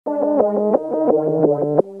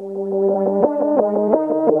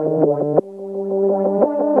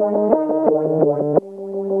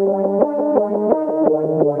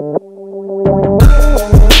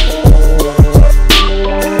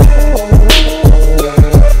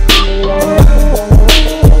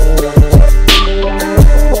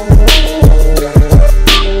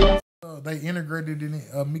They integrated in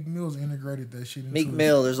it. Meek Mill's integrated that shit into Meek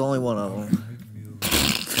Mill, there's only one of them.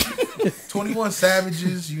 21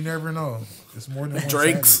 Savages, you never know. It's more than one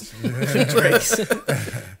Drakes. Drakes.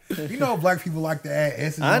 You know black people like to add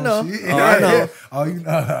S's I know. on shit. Oh, I know. Oh, you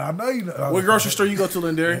know. I know you know. What grocery store you go to,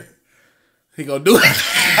 Lindari? He gonna do it.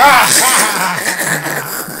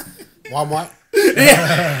 Walmart.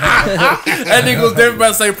 That nigga was there about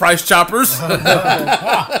to say Price Choppers.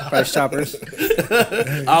 Price Choppers.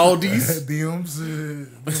 Aldi's. Dims.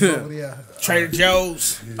 Yeah. Trader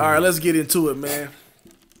Joe's. All right, let's get into it, man.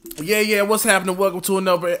 Yeah, what's happening? Welcome to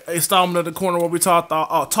another installment of The Corner where we talk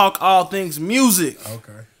all things music.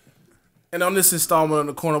 Okay. And on this installment of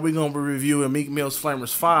The Corner, we're going to be reviewing Meek Mill's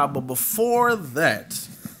Flamerz 5. But before that,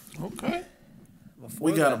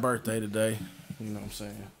 we got a birthday today. You know what I'm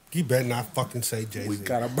saying? You better not fucking say Jay-Z. We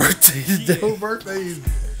got a birthday today. Whose birthday is it?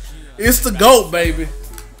 It's the GOAT, baby.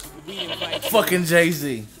 Fucking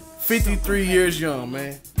Jay-Z. 53 years young,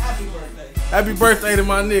 man. Happy birthday to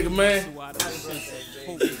my nigga, man.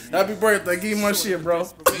 Happy birthday. Give me my shit, bro.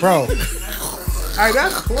 Bro. Hey,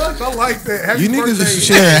 that's clutch. I like that. Happy You niggas birthday. is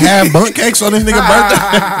sharing half bunk cakes on this nigga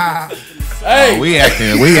birthday. Hey. We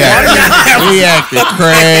acting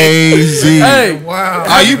crazy. Hey. Wow.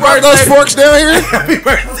 Oh, you brought those forks down here? Happy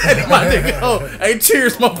birthday to my nigga. Oh, hey,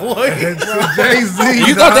 cheers, my boy. Jay-Z.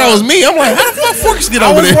 You thought that was me? I'm like, how the fuck forks get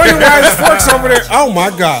I over was there? wondering why his forks over there. Oh my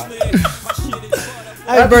God.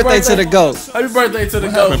 Happy birthday to the GOAT. Happy birthday to the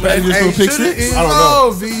GOAT, man. Just Hey, little to pick the six? end I don't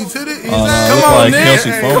zone, V. To the end zone. Come on, like Nick. Kelsey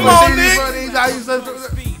Hey, Foreman. come on, Nick.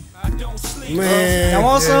 Man. Y'all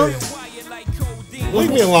want some? Leave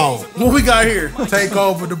me alone. What we got here? Take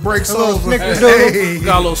over. The break's over. snickerdoodle. Hey. We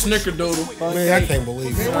got a little snickerdoodle. Man, I can't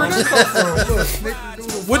believe it. Where'd that come from? Look,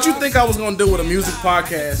 snickerdoodle. What you think I was gonna do with a music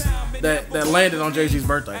podcast that landed on Jay-Z's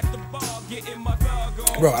birthday?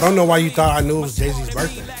 Bro, I don't know why you thought I knew it was Jay-Z's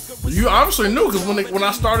birthday. You obviously knew because when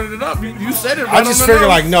I started it up, you said it. Right I just on the figured nose.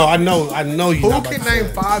 like, no, I know you. Who can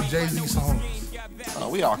name 5 Jay-Z songs?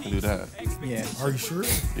 We all can do that. Yeah. Are you sure?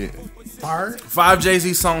 Yeah. Fire? 5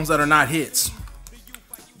 Jay-Z songs that are not hits.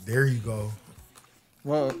 There you go.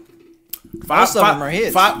 Well, Most of them are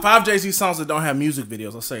hits. Five Jay-Z songs that don't have music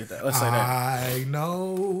videos. Let's say that. Let's say that. I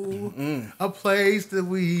know a place that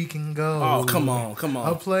we can go. Oh, come on. A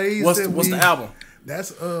place What's that the album?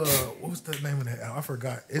 That's what's the name of that album? I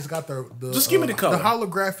forgot. It's got the Just give me the cover. The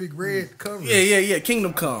holographic red cover. Yeah.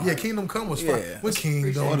 Kingdom Come. Yeah, Kingdom Come was fun. Yeah. When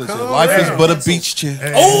Kingdom What is Come. it? Life is but a beach chair.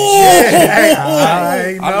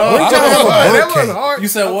 I know. That was hard. You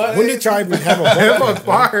said what? When did y'all even have a That bunk was cake?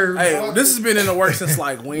 fire. Hey, this has been in the works since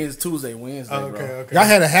like Tuesday, Wednesday, bro. Okay. Y'all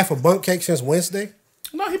had a half a bunk cake since Wednesday?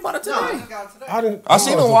 No, he bought it today. I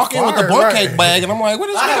seen him walk in with the Fire, bunk right. cake bag, and I'm like, what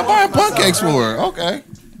is this nigga buying bunk cakes for? Okay.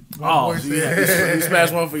 Oh, boy yeah. said- You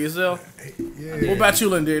smashed one for yourself. Yeah. What about you,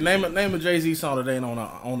 Lindy? Name a Jay-Z song that ain't on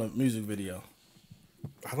a music video.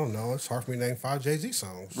 I don't know. It's hard for me to name 5 Jay-Z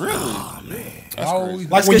songs. Really? I always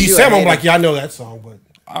Like when 'cause you you said a them, I'm hater. like, yeah, I know that song, but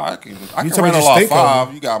I can told me rattle just off think of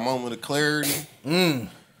 5. You got Moment of Clarity.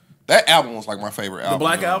 That album was like my favorite album.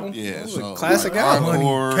 Black though. album? Yeah. So, classic like, album.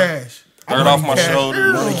 Encore, cash. Dirt Off My Cash.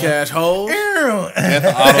 Shoulders. Money, Cash, Hoes. Death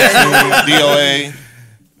of Auto-Tune, DOA.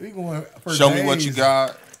 We going for Show Me What You days.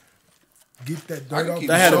 Got. Get that I dirt can off keep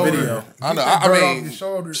your They had a shoulder. video. Get I know, that I dirt mean, off your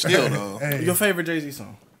shoulder. still, though. Hey. Your favorite Jay-Z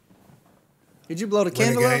song? Did you blow the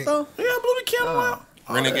candle out Renegade. though? Yeah, I blew the candle out.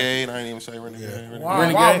 Renegade. I ain't even say Renegade. Renegade. Why,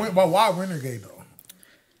 Renegade? why Renegade though?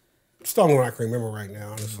 it's the only one I can remember right now,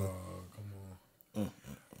 honestly.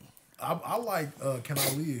 I like Can I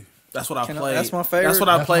Live? That's what I Can I- played. that's my favorite. That's what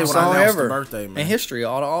I That's played my when I song announced ever the birthday, man. in history.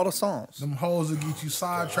 All the songs. Them hoes will get you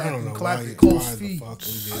sidetracked I don't and know clap why- your close why the feet. fuck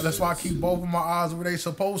we did That's why I keep both of my eyes where they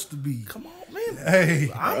supposed to be. Come on, man. Hey,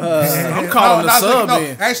 I'm calling the sub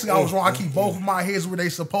in. Actually, I was wrong. I keep both of my heads where they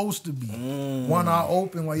supposed to be. One eye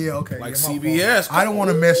open, like okay, Like yeah, my CBS. fault. I don't want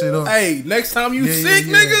to mess it up. Hey, next time you Yeah, sick,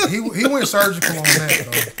 yeah. nigga. He went surgical on that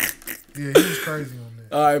though. Yeah, he was crazy on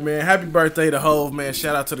that. All right, man. Happy birthday to Hove, man.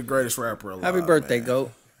 Shout out to the greatest rapper alive. Happy birthday, man.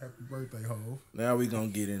 GOAT. Happy birthday, ho. Now we gonna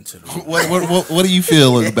get into the. What do you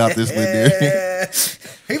feel about this, Lindy?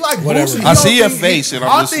 He like Whatever. Boosie. He I don't see your think face, and I'm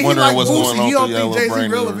I just think he wondering like what's Boosie. going on He don't through think your Jay-Z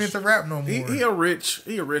brain relevant nerves. to rap no more. He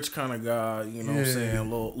a rich kind of guy. You know what I'm Yeah. saying? A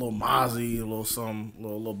little Mozzie, a little something,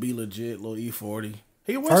 little Be Legit, little E40.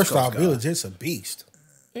 He a West First Coast off, guy. Be Legit's a beast.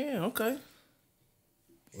 Yeah, okay.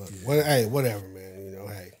 Well, hey, whatever, man. You know,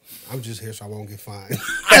 hey, I'm just here so I won't get fined.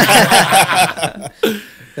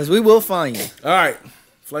 Because we will find you. All right,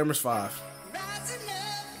 Flamerz 5.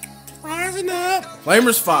 Rising up.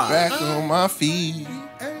 Flamerz 5. Back on my feet.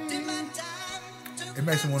 It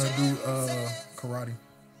makes me want to do karate.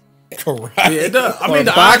 Karate. Yeah, it does. I Or mean,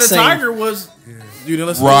 the Eye of the boxing. Tiger was. You didn't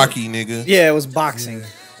listen Rocky, nigga. Yeah, it was boxing.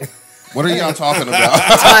 What are y'all talking about?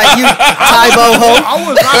 Tybo Ho. I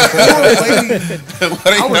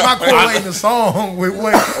was not correlating the song with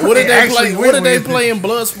what. What did they actually play? went What did they with. play in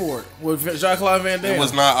Bloodsport with Jean-Claude Van Damme? It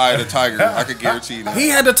was not Eye of the Tiger. I could guarantee that. He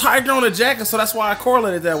had the tiger on the jacket, so that's why I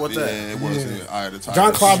correlated that with Yeah, that. it wasn't Eye of the Tiger.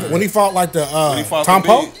 John Claude, when he fought like the When he fought Tom the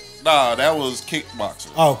Poe? big- Nah, that was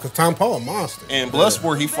kickboxing. Oh, because Tom Poe a monster. In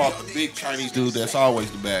Bloodsport, he fought the big Chinese dude that's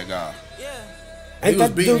always the bad guy. Ain't was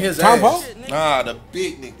that beating dude his Tom ass. Poe? Nah, the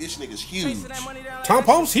big nigga. This nigga's huge. Tom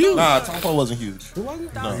Poe's huge. Nah, Tom Poe wasn't huge. Who was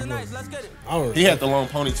it? No. I don't know. He had the long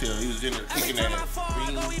ponytail. He was in there kicking that.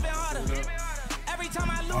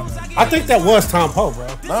 I think that was Tom Poe, bro.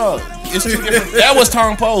 No, it's two different. That was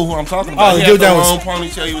Tom Poe who I'm talking about. Oh, He the had dude the that was- long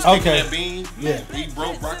ponytail. He was kicking Okay. that beam. Yeah. He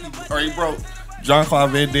broke he broke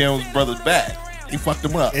Jean-Claude Van Damme's brother's back. He fucked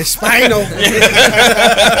him up. It's spinal.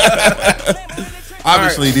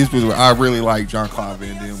 Obviously, these people. I really like Jean-Claude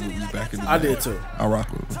Van Damme movies back in the day. I did too. I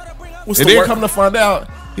rock with him. What's And the then wor- come to find out,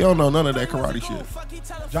 he don't know none of that karate shit.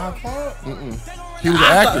 John Claude? He was an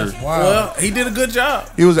actor. Wow. Well, he did a good job.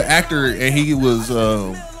 He was an actor, and he was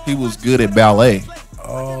good at ballet.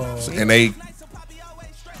 Oh. And they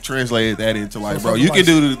translated that into like, So bro, something you can like-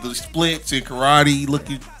 do the splits in karate. Look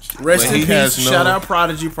at Rest but in he peace. has no- Shout out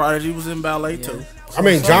Prodigy. Prodigy was in ballet too. I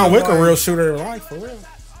mean, John Wick a real shooter in life, for real.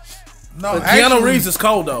 No, But actually, Keanu Reeves is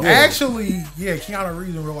cold though. Actually, yeah, Keanu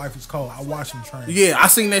Reeves in real life is cold. I watched him train. Yeah, I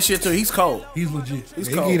seen that shit too. He's cold. He's legit. He's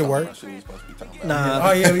He cold. get to work. Nah.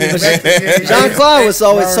 Oh yeah, yeah. Jean Claude was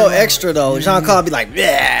always so extra though. Jean Claude be like,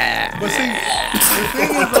 yeah. But see, the thing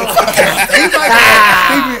is though, he's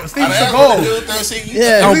like Steven Seagal.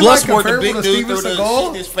 Yeah. On Is he like Bloodsport, the comparable big to dude Steven threw the Seagal? shit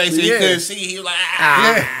in his face. And he Yeah. couldn't see. He was like,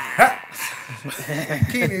 ah. Yeah.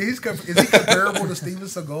 Kenny, is he comparable to Steven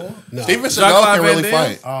Seagal? No. Steven Seagal Jean-Claude can Van really Damme?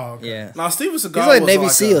 fight. Oh, okay. Yeah. Now Steven Seagal He's like was Navy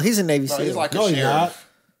like SEAL. A, He's a Navy No, SEAL. he's like No, a he's not. sheriff.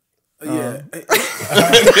 yeah.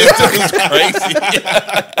 It's crazy.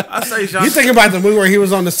 I say Jean. You thinking about the movie where he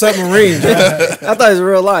was on the submarine? Right? I thought he was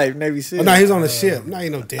real life Navy SEAL. No, he's on the ship. No,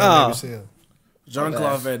 ain't no damn Oh. Navy SEAL.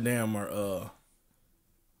 Jean-Claude Van Damme or oh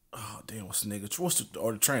damn, what's the nigga? What's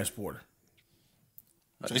the transporter?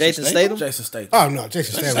 Jason Statham. Jason Statham. Oh no,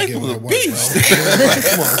 Jason Statham Statham getting was a more work, beast.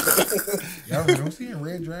 bro. Y'all remember seeing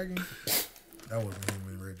Red Dragon? That wasn't him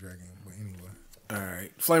in Red Dragon, but anyway. All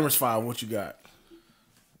right, Flamerz 5. What you got?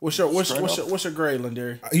 What's your grade,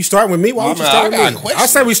 Lindari? You start with me? Why don't you start I got with a me? question. I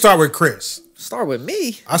say we start with Chris. Start with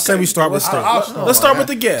me. I say we start with Chris. Let's start with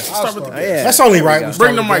the guest. Let's start with the guest. Yeah. That's only right. we Bring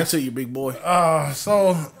start the with mic this. to you, big boy.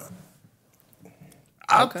 So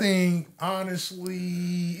I think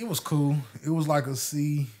honestly, it was cool. It was like a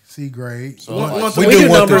C grade. So, One like, through We do 10.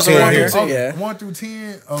 one numbers through 10 around here. here too. Yeah. 1 through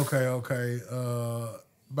 10. Okay.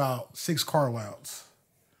 About 6 car louts.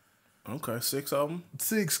 Okay, 6 of them.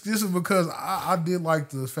 6. This is because I did like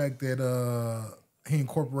the fact that he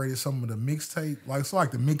incorporated some of the mixtape,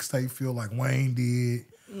 like the mixtape feel like Wayne did,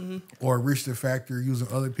 or Rich the Factor using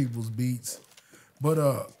other people's beats.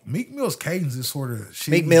 But Meek Mill's cadence is sort of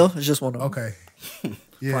shit. Meek Mill is just one of them. Okay.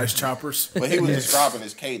 Yeah. Price choppers. But he was describing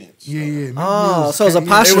his cadence. Yeah. Meek Oh, Mill's so it's cadence-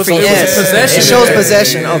 apostrophe. It was S. possession. It shows Yeah,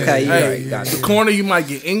 possession. yeah, Okay, you're Hey, right. Got the it. corner you might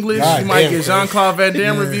get English, God you might damn, get Jean-Claude Van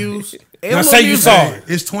Damme reviews. And Now little say you music. saw it.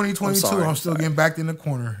 It's 2022. I'm sorry. I'm still getting backed in the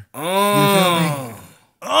corner. Oh.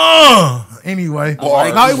 Anyway,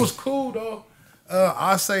 Bars. no, it was cool though.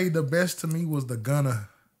 I say the best to me was the Gunna.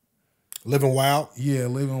 Living Wild. Yeah,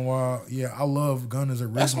 Living Wild. Yeah, I love Gunna's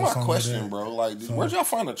original That's my song. question, of that. bro. Like, where'd y'all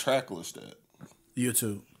find a track list at?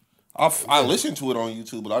 YouTube. I listened to it on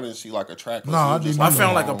YouTube, but I didn't see like a track list. No, I It was just didn't I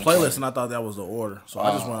found like a songs, playlist and I thought that was the order, so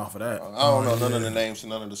I just went off of that. I don't know none of the names and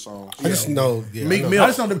none of the songs. I just know. Yeah, Meek I know. Mill. I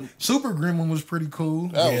just know the Super Gremlin was pretty cool.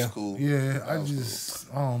 That Yeah. was cool. Yeah, I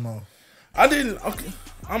don't know. I didn't. Okay,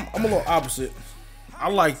 I'm a little opposite. I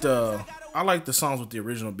like the songs with the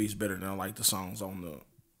original beats better than I like the songs on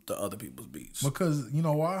the other people's beats. Because you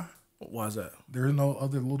know why? Why is that? There's no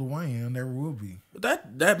other Lil Wayne, and there will be.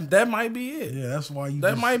 That might be it. Yeah, that's why you.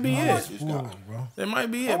 That might be it. Spoiled, bro. That might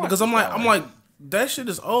be it because I'm like that shit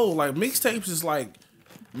is old. Like mixtapes is like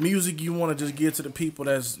music you want to just give to the people.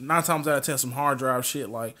 That's 9 times out of 10 some hard drive shit.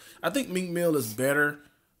 Like I think Meek Mill is better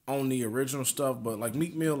on the original stuff, but like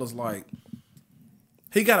Meek Mill is like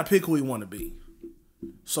he gotta pick who he want to be.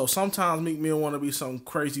 So sometimes Meek Mill want to be some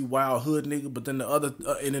crazy wild hood nigga, but then the other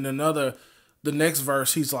and then another the next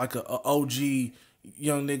verse, he's like a OG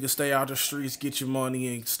young nigga. Stay out the streets, get your money,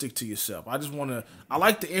 and stick to yourself. I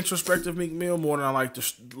like the introspective Meek Mill more than I like the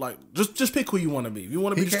just pick who you want to be. If you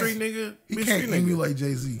want to be a street nigga, he be a can't street nigga. emulate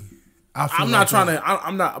Jay-Z. I'm not trying to.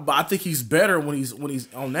 I'm not. But I think he's better when he's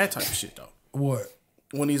on that type of shit though. What?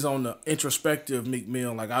 When he's on the introspective Meek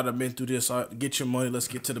Mill, like I'd have been through this. Get your money. Let's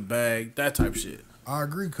get to the bag. That type of shit. I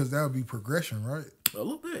agree because that would be progression, right? A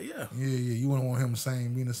little bit, yeah. Yeah. You wouldn't want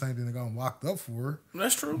him being the same thing that got him locked up for.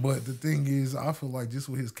 That's true. But the thing is, I feel like just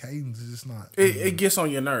with his cadence, it's just not. It gets on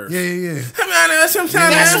your nerves. Yeah. That's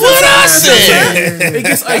what I said. It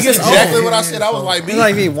gets Exactly what I said. I was like, It's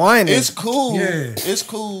like me whining. It's cool. Yeah. It's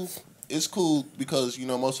cool. It's cool because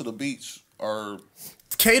most of the beats are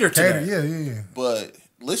cater to that. Yeah. But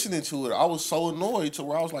listening to it, I was so annoyed to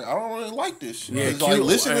where I was like, I don't really like this shit. Yeah, It's like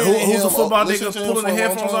listening to who's him, the football listening nigga to him pulling for the a long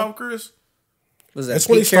headphones time. off, Chris? Was that That's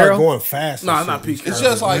when he Pete started Carroll? going fast. Nah, and not shit. Pete It's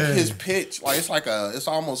Carroll. just like his pitch, like it's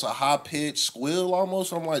almost a high pitched squeal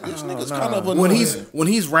almost. I'm like, this nigga's kind of annoying. when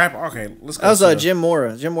he's rapping. Okay, let's go. That was to Jim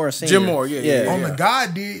Mora. Jim Mora Sr. Jim Mora, yeah. On the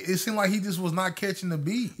God did, it seemed like he just was not catching the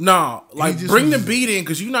beat. No, like just bring the was- beat in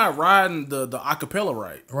because you're not riding the acapella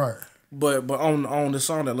right. Right. But on the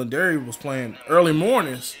song that Lindari was playing, Early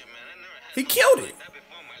Mornings, he killed it.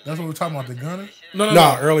 That's what we're talking about, the Gunner?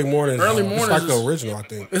 No, early morning. Early It's Mornings like the is- original, I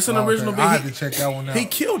think. It's an Okay, original beat. I had to check that one out. He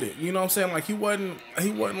killed it. You know what I'm saying? Like he wasn't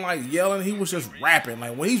like yelling. He was just rapping.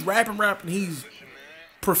 Like when he's rapping, he's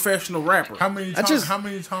professional rapper. How many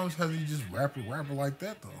times has he just rapped like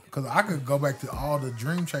that, though? Because I could go back to all the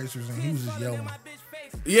Dream Chasers and he was just yelling.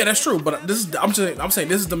 Yeah, that's true. But I'm saying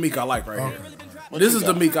this is the Meek I like right here. What This you is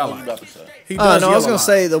got? the Meek I What you like. about to say? He does No, I was yell a gonna lot.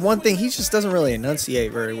 say the one thing he just doesn't really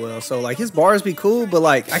enunciate very well. So like his bars be cool, but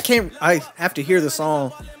like I have to hear the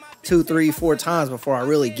song 2, 3, 4 times before I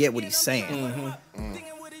really get what he's saying.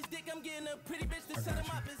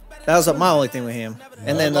 That was my only thing with him.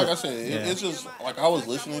 And then like I said, it's just like I was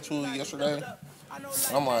listening to it yesterday.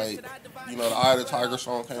 I'm like, the Eye of the Tiger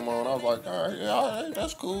song came on. I was like, all right,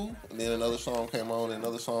 that's cool. And then another song came on, and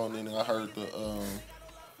then I heard the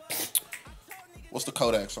what's the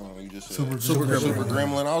Kodak song you just said? Super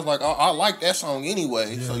Gremlin. I was like, I like that song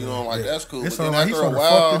anyway. So I'm like, that's cool. It's But then like he after a sort of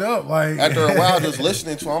while, fucked it up. Like after a while, just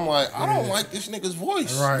listening to, I'm like, I don't like this nigga's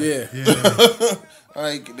voice. right. Yeah.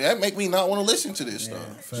 Like that make me not want to listen to this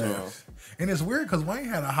stuff. So. Facts. And it's weird because Wayne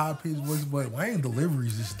had a high pitched voice, but Wayne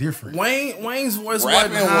deliveries is different. Wayne's voice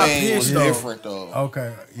Rapping wasn't high Wayne was pitched though. different though.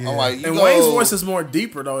 Okay, yeah. I'm like, And Wayne's voice is more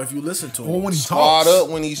deeper though if you listen to well, him. when he squad talks, up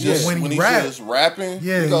when he's just when he he's rap. just rapping.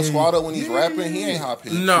 Yeah, he go yeah, squad up when he's yeah, rapping. He yeah. ain't high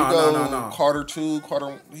pitched. No. Carter 2,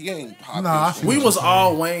 Carter. He ain't high Nah, I pitched. see We what was you're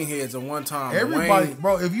all Wayne heads at one time. everybody, Wayne,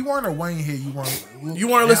 bro. If you weren't a Wayne head, you weren't. you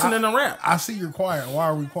weren't listening to rap. I see you're quiet. Why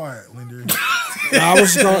are we quiet, Linder? I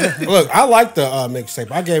was going look. I like the mixtape.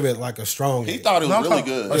 I gave it like a strong. He 8. thought it was really A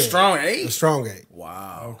good. strong A 8. strong 8.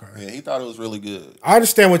 Wow. Okay. Yeah, he thought it was really good. I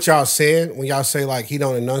understand what y'all saying when y'all say like he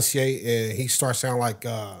don't enunciate and he starts sounding like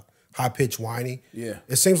high pitched whiny. Yeah.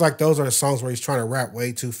 It seems like those are the songs where he's trying to rap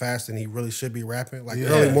way too fast and he really should be rapping. Like Yeah.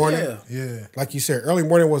 Early Morning. Yeah. Yeah. Like you said, Early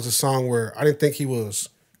Morning was a song where I didn't think he was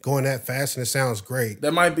going that fast and it sounds great.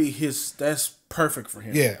 That might be that's perfect for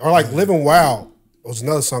him. Yeah. Or like Living Wild was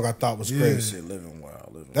another song I thought was great. Shit, living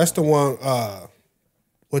wild. That's the one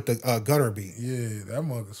with the gunner beat. Yeah, that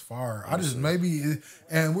mug is fire. I just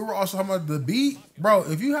and we were also talking about the beat, bro.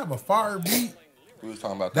 If you have a fire beat, We was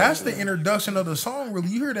talking about that's that. the introduction of the song. Really,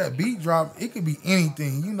 you hear that beat drop, it could be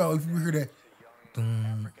anything. If you hear that,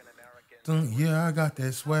 dun, dun, yeah, I got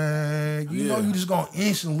that swag. You know, you just gonna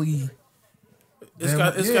instantly. It's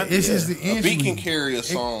just the A instantly. beat can carry a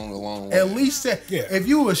song along. At least Yeah. if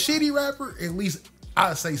you a shitty rapper, at least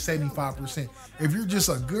I'd say 75%. If you're just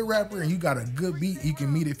a good rapper and you got a good beat, you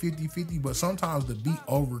can meet it 50-50, but sometimes the beat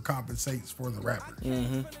overcompensates for the rapper.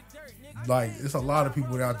 Mm-hmm. Like, it's a lot of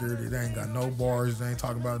people out there that ain't got no bars, they ain't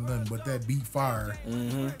talking about nothing, but that beat fire,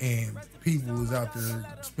 and people is out there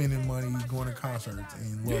spending money, going to concerts,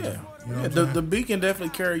 and loving it. You know what I'm saying? the beat can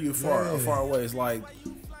definitely carry you far ways. Like,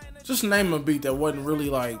 just name a beat that wasn't really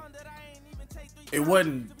like, it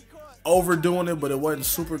wasn't overdoing it, but it wasn't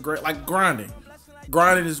super great. Like Grinding.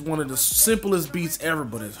 Grinding is one of the simplest beats ever,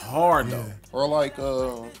 but it's hard though. Or like,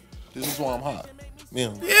 this is why I'm hot.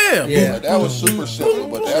 Yeah. Yeah. Like, that was super simple,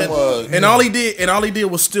 but that was. And all he did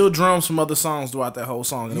was steal drums from other songs throughout that whole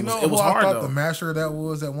song. And You know it was who hard I thought though. the master of that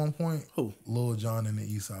was at one point? Who? Lil Jon and the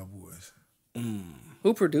Eastside Boys.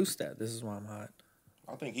 who produced that? This is why I'm hot.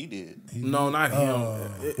 I think he did. No, not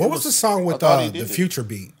him. What was the song with thought he the did it. Future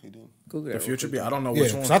beat? Google The that Future real beat? quick. I don't know Yeah,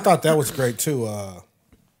 which because one. I thought that was great too.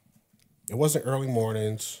 It wasn't Early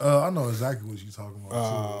Mornings. I know exactly what you're talking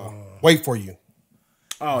about. too. Wait for You.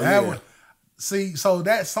 Oh That yeah. one. See, so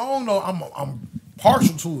that song though, I'm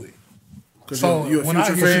partial to it. So you a when I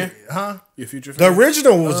Future hear fan? huh? You a Future The fan?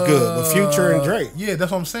 original was good with Future and Drake. Yeah,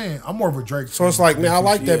 that's what I'm saying. I'm more of a Drake. So it's like, man, I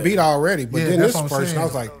like that Yeah. beat already, but Yeah, then that's this what I'm version, saying. I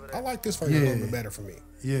was like, I like this version a little bit better for me.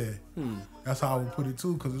 Yeah, that's how I would put it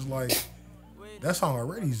too. Because it's like that song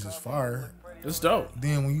already is just fire. It's dope.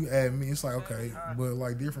 Then when you add me, it's like okay, but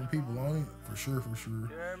like different people on it for sure.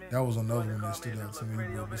 That was another one that stood out to me.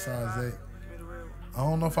 But besides that, I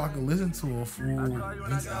don't know if I could listen to a full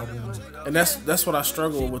Meek album. And that's what I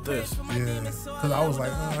struggle with this. Yeah, because I was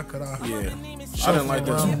like, could I? Yeah. I didn't like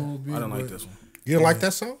this one. I didn't like this one. You didn't like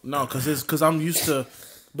that song? No, because I'm used to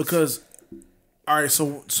all right,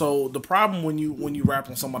 so the problem when you rap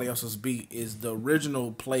on somebody else's beat is the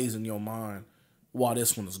original plays in your mind while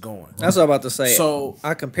this one is going. That's what I'm about to say. So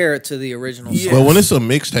I compare it to the original Yeah. song. But when it's a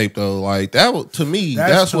mixtape though, like that to me,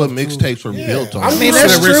 that's what tough, mixtapes are built on. I mean,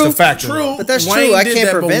 that's that's true. true. The factor. True, But that's Wayne true. I did can't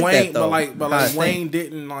that, prevent but that, Wayne, though. But I like Wayne think.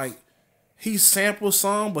 didn't like he sampled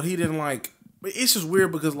some, but he didn't like. But it's just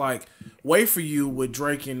weird because like "Wait for You" with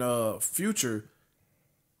Drake and Future,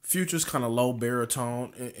 Future's kind of low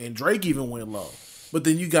baritone, and Drake even went low. But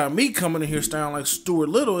then you got me coming in here sounding like Stuart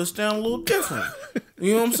Little. It sound a little different.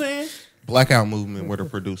 You know what I'm saying? Blackout Movement were the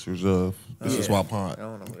producers of This Is Why Pod.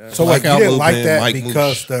 So like, you Blackout didn't like Movement, that Mike because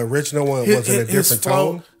Mooch. the original one was in a different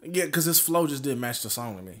flow, tone? Yeah, because his flow just didn't match the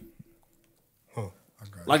song to me. Huh.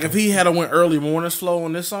 Like if he had a went early mornings flow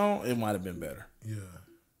on this song, it might have been better. Yeah.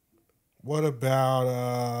 What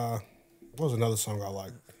about, what was another song I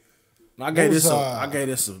liked? I gave was, this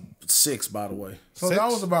a 6, by the way. So that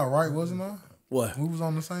was about right, wasn't I? What? We was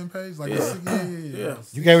on the same page. Like, Yeah.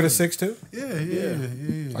 You gave it a 6 too?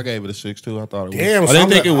 Yeah. I gave it a 6 too. I thought it was. Damn, I so didn't I'm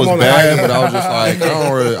think it I'm was on the bad, high but I was just like,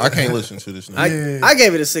 I can't listen to this. Now. I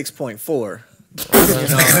gave it a 6.4.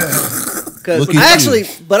 Because Look at you.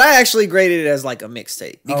 I actually graded it as like a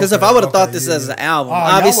mixtape. Because if I would have thought this as an album,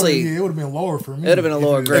 obviously it would have been lower for me. it would have been a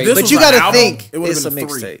lower grade. this But was you an got to album, think it would've it's a been a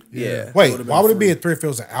 3. mixtape. Yeah. Wait, would've why been would it be 3. a 3 if it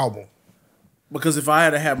was an album? Because if I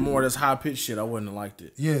had to have more of this high pitched shit, I wouldn't have liked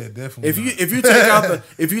it. Yeah, definitely. If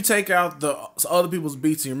you take out the other people's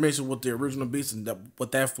beats and you're mixing with the original beats and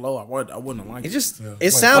with that flow, I wouldn't have liked It it. just it I'm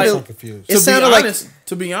sounded confused. it sounded like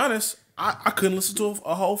To be honest, I couldn't listen to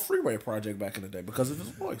a whole Freeway project back in the day because of his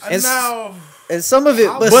voice. and, now, and some of it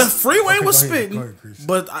But Freeway was go ahead, spitting. Chris.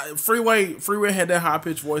 But Freeway had that high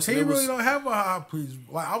pitched voice. he And it was, really don't have a high pitch.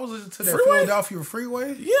 Like, I was listening to that Freeway? Philadelphia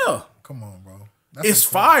Freeway. yeah, Come on, bro. That's it's a-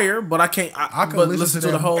 fire, but I can't. I can but listen to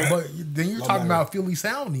the that, whole. But then you're talking about Philly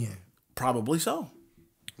sound then. Probably so.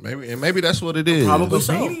 Maybe that's what it is. Probably But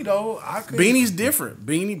so. Beanie though, I could. Beanie's different.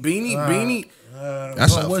 Beanie.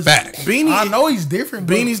 That's a fact. Beanie. I know he's different.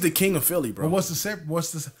 But, Beanie's the king of Philly, bro. But what's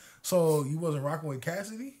the? So you wasn't rocking with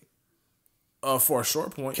Cassidy? For a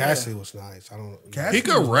short point, Cassidy was nice. I don't know. Cassidy He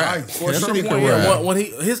could was rap. nice. For a short Cassidy point, could yeah. rap. When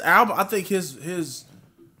his album, I think his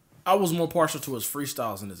I was more partial to his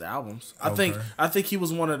freestyles than his albums. I think he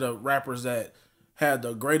was one of the rappers that had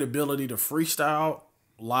the great ability to freestyle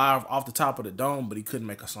live off the top of the dome, but he couldn't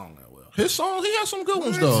make a song that well. His songs, he has some good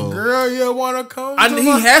ones though. Girl, you wanna come? He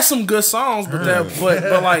has some good songs, but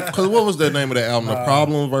like Cause what was the name of the album? The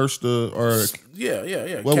Problem versus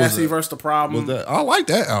yeah. What was Cassie it? versus the Problem. was that? I like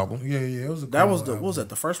that album. Yeah, it was. That was what was that?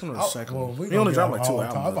 The first one or the second one? He only dropped like 2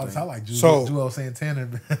 albums. I was about to I sound like So- Joel Santana,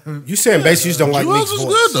 You saying basically you just don't like Who Meek's else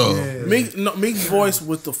was voice. good though? think. Meek's voice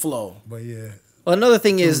with the flow. but yeah. well, another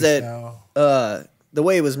thing is Philly that style. the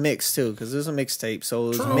way it was mixed too, because it was a mixtape, so it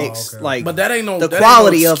was True. mixed Okay. like But that ain't no the that ain't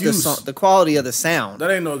quality no of the excuse. song, the quality of the sound That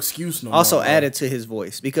ain't no excuse no also more, bro. added to his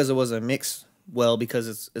voice because it was a mix. Well, because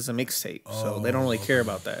it's a mixtape, so they don't really care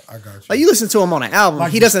about that. I got you. Like you listen to him on an album,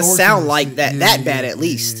 Like he doesn't distortion sound and like shit. that Yeah, bad yeah, at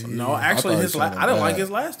least. No, actually, I thought it I sounded didn't like bad.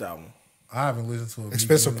 his last album. I haven't listened to it.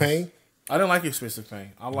 Expensive Pain? I didn't like Expensive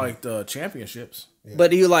Pain. I liked Championships.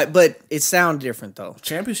 But it sounded different though.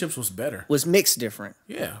 Championships was better. Was mixed different.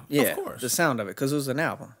 Yeah, Yeah, of course. the sound of it because it was an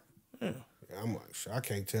album. I'm like, shit, I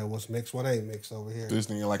can't tell what's mixed, what ain't mixed over here. This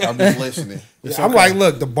nigga, like I'm just listening. Yeah, I'm like,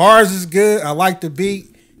 look, the bars is good. I like the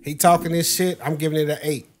beat. He talking this shit. I'm giving it an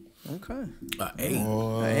 8. Okay. 8.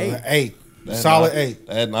 An 8. Solid 8.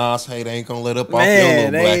 That Nas hate ain't gonna let up off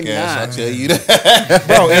Man, your little black they ass. not. I tell you that.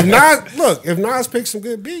 Bro, if Nas picks some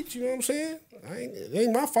good beats, you know what I'm saying? It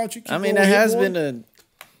ain't my fault you keep I mean, going there hit has boy. been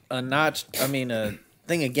a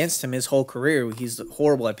thing against him his whole career. He's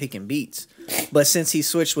horrible at picking beats. But since he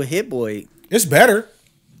switched with Hit Boy, It's better,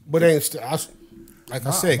 but ain't like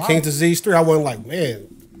I said, my- King's Disease 3, I wasn't like, man,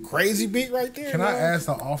 crazy beat right there. Can I man. ask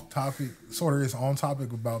an off topic, sort of this on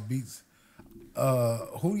topic about beats?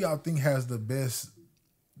 Who do y'all think has the best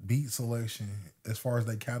beat selection as far as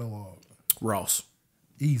their catalog? Ross.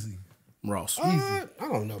 Easy. Ross. I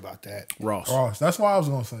don't know about that. Ross. That's what I was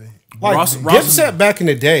gonna say. Like Ross- Dipset back in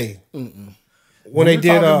the day when they We were did.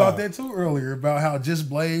 talking about that too earlier about how Just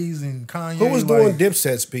Blaze and Kanye. Who was doing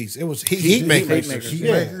Dipset's beats? It was Heatmakers.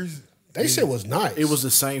 Heatmakers. They shit was nice. It was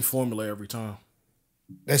the same formula every time.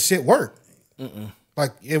 That shit worked.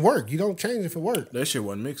 Like it worked. You don't change if it worked. That shit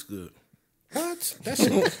wasn't mixed good. What? That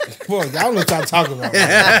shit. Boy, y'all know what y'all talking about.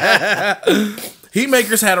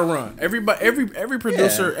 Heatmakers had a run. Everybody, every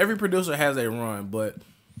producer has a run, but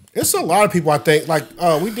It's a lot of people. I think like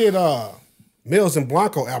we did Mills and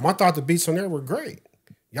Blanco album. I thought the beats on there were great.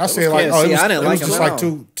 Y'all said like, good. oh, See, I it didn't was like just them at like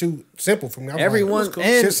all. too simple for me. I was Everyone like,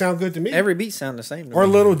 and shit sound good to me. every beat sound the same. To Or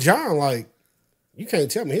me. Little John, like you can't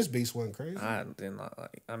tell me his beats wasn't crazy. I didn't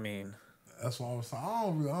like. I mean, That's what I was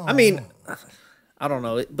saying. I don't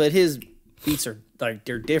know, but his beats are like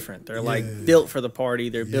they're different. They're like built for the party.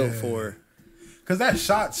 They're built for. because that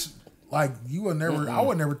shots like you would never. I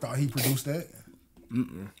would never thought he produced that.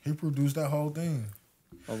 He produced that whole thing.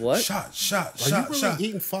 A what? Are you really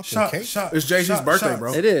eating fucking cake? It's Jay-Z's birthday,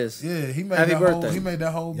 bro. It is. Yeah, he made Happy that birthday. whole. He made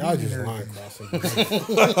that whole. Y'all beat just and lying, everything.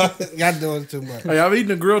 crossing. Y'all doing too much. Hey, I've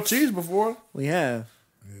eaten a grilled cheese before. We have.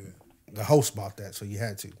 The host bought that, so you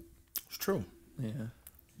had to. It's true. Yeah.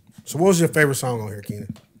 So, what was your favorite song on here,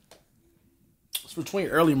 Keenan? It's between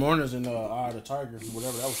Early Mornings and Eye of the Tigers,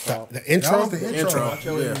 whatever that was called. The intro. That was the intro.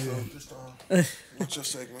 Yeah. Just, what's your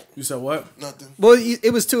segment? You said what? Nothing. Well,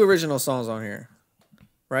 it was 2 original songs on here,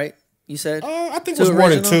 right? You said. I think it Two was more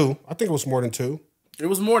than original? 2. I think it was more than 2. It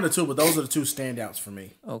was more than 2, but those are the 2 standouts for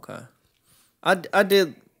me. Okay. I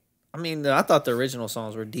did. I mean, I thought the original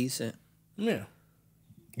songs were decent. Yeah.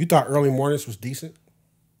 You thought Early Mornings was decent?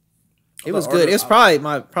 It was good. It's probably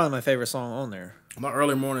my favorite song on there. My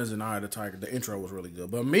Early Mornings and Eye of the Tiger, the intro was really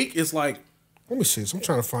good. But Meek is like, Let me see. So I'm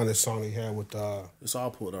trying to find this song he had with it's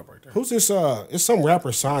all pulled up right there. who's this? It's some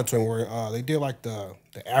rapper signed to him where they did like the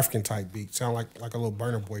African type beat, sound like a little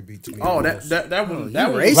Burna Boy beat to me. Oh, that one.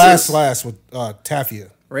 That one. racist? last with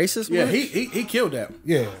Tafia. Racist? Yeah, much? he killed that.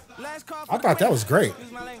 Yeah, I thought that was great.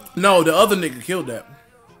 No, the other nigga killed that.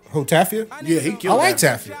 Who Tafia? Yeah, he killed I like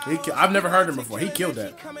that. Tafia. I've never heard him before. He killed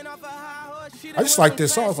that. I just like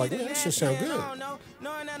this song. I was like, man, that shit sound good.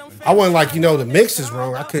 I wasn't like, the mix is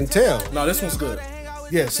wrong. I couldn't tell. No, this one's good.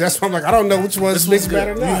 Yes, that's why I'm like, I don't know which one's This one's mixed good.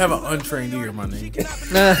 better than You not. have an untrained ear, my nigga.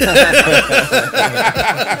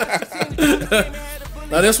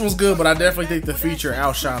 Now this one's good, but I definitely think the feature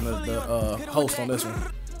outshined the host on this one.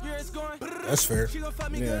 That's fair.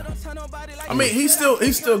 Yeah, I mean he's still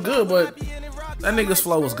good, but that nigga's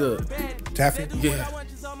flow was good. Tafia? Yeah,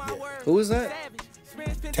 Who is that?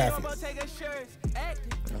 Tafia.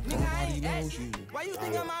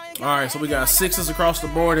 all right. So we got 6s across the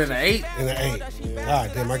board and an 8. And an 8.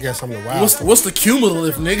 God damn, I guess I'm the wild. What's the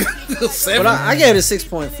cumulative, nigga? 7. But I gave it a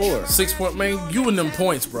 6.4. 6 point, man. You and them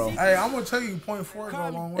points, bro. Hey, I'm gonna tell you, 0.4 go a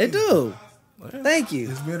long way. It do. Thank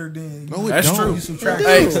you. It's better than. That's true. You subtract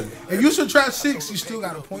Hey, if you subtract 6, you still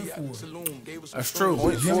got a 0.4. that's true.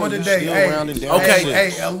 Gym of the day. Still Hey, rounding down. Okay.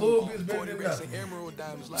 Hey, a little bit's better than nothing.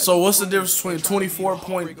 So what's the difference between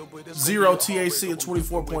 24.0 THC and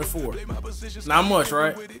 24.4? Not much,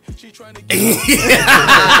 right? You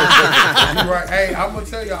right. Hey, I'm gonna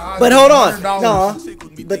tell you. But hold on. No.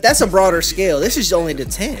 But that's a broader scale. This is only to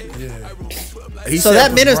 10. He So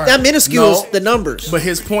said- that minuscule is No. the numbers. But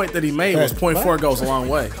his point that he made was 0.4 goes a long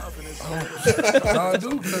way.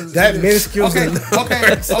 That minuscule. Okay.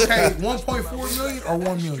 1.4 million or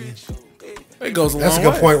 1 million. It goes a long way. That's a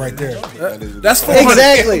good point right there. That's 400.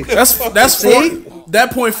 Exactly. That's See? that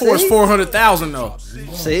 0.4 is See? 400,000 though.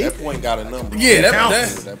 See? That point got a number. Yeah,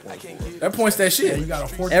 That that point's that shit. You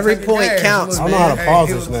got a 40 Every second point gas. counts, Look, I know how to man, pause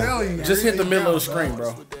hey, this it'll now. tell you, Just hit the everything middle of the counts, screen, bro.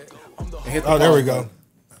 And hit the Oh, there pause we go. button.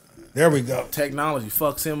 There we go. Technology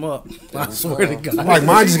fucks him up. I swear to God. Like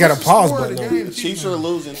mine just got a pause Score button the on game. it. Chiefs are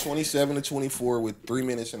losing 27-24 with 3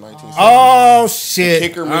 minutes and 19 seconds. Oh shit.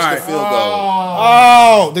 Kicker missed All the right. field goal.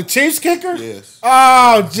 Oh, the Chiefs kicker? Yes.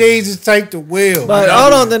 Oh, Jesus, take the wheel. But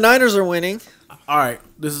hold on, the Niners are winning. All right,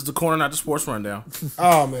 this is the corner, not the sports rundown.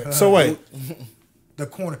 Oh man. So wait, The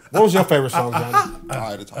corner. what was your favorite song, Johnny? All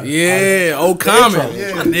right, it's hard. Yeah, old comment.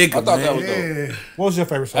 Yeah. My nigga, I thought man. that was dope. Yeah. What was your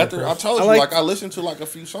favorite song? After I Chris? told you, like- like I listened to like a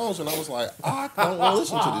few songs and I was like, I don't want to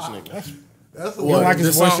listen to this nigga. That's You don't like his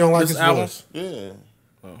This voice, song- you don't like this his album? voice. Yeah.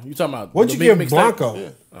 You talking about What'd the you big give mixtape? Blanco?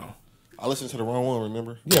 Yeah. I listened to the wrong one,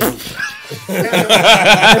 remember? They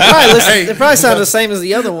probably sound the same as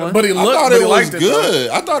the other one. But he I looked, thought but it he was liked it. good.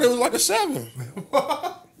 I thought it was like a 7.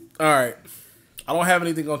 All right, I don't have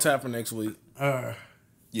anything on tap for next week. Yeah.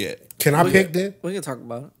 Can I pick then? We can talk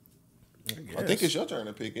about it. I think it's your turn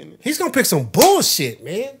to pick, isn't it? He's gonna pick some bullshit,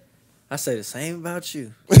 man. I say the same about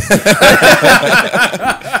you.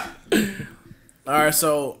 All right,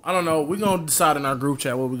 so I don't know. We're gonna decide in our group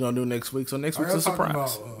chat what we're gonna do next week. So next week's a surprise.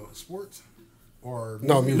 About sports or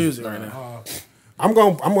No, music right now. I'm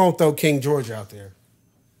gonna throw King George out there.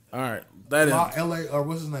 All right, that is L.A. or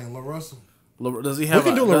what's his name? La Russell. Does he have? We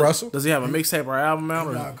can do La Russell. Does he have a mixtape or album out?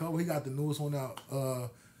 He got the newest one out.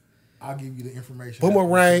 I'll give you the information.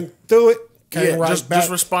 Boomerang, do it. Came right just back.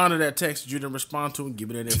 respond to that text you didn't respond to and give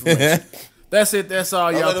me that information. That's it. That's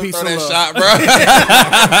all, y'all. Let him Peace throw and that love.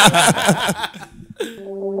 shot, bro.